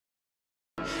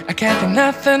I can't think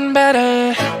nothing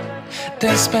better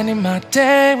than spending my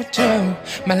day with you.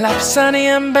 My life is sunny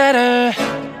and better,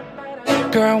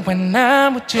 girl, when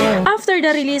I'm with you. After the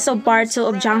release of part 2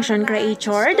 of Gyeongseong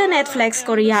Creator, the Netflix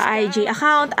Korea IG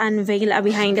account unveiled a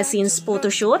behind-the-scenes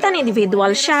photoshoot and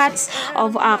individual shots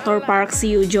of actor Park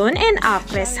Seo Joon and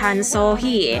actress Han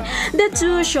So-hee. The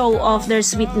two show off their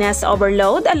sweetness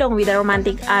overload along with a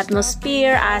romantic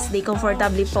atmosphere as they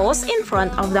comfortably pose in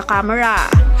front of the camera.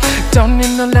 Don't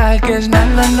need no luggage, nah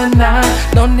nah nah nah.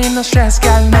 Don't need no stress,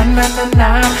 girl, nah nah nah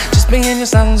nah. Just me and your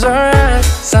sounds alright,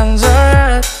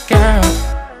 girl.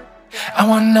 I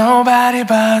want nobody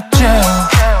but you.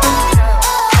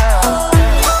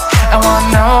 I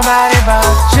want nobody but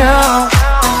you.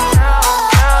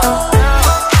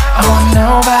 I want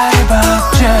nobody but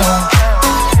you.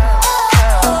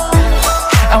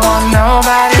 I want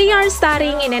nobody. They are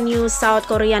starring in a new South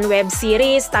Korean web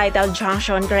series titled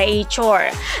Gyeongseong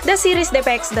Creator. The series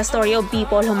depicts the story of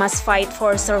people who must fight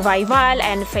for survival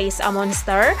and face a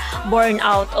monster born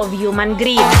out of human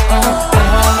greed.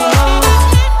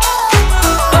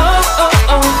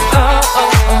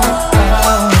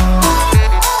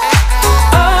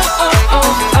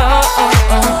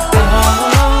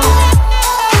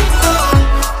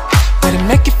 Would it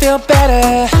make you feel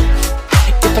better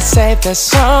if I say the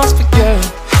songs for you?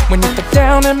 When you feel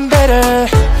down and bitter,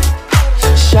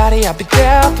 shawty, I'll be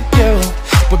there for you.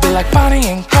 We'll be like Bonnie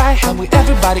and Clyde, how we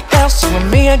everybody else, you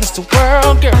and me against the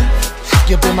world, girl.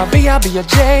 You'll be my B, I'll be your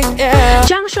J, yeah.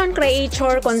 Gyeongseong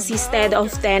Creator consisted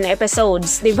of 10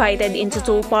 episodes divided into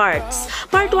 2 parts.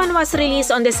 Part 1 was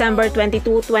released on December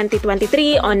 22,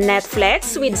 2023 on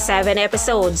Netflix with 7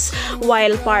 episodes,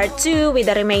 while Part 2 with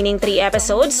the remaining 3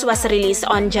 episodes was released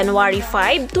on January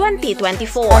 5,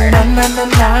 2024. Nah, nah, nah,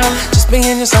 nah. Just me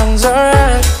and your songs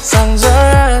alright,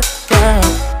 girl.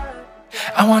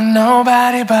 I want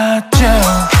nobody but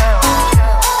you.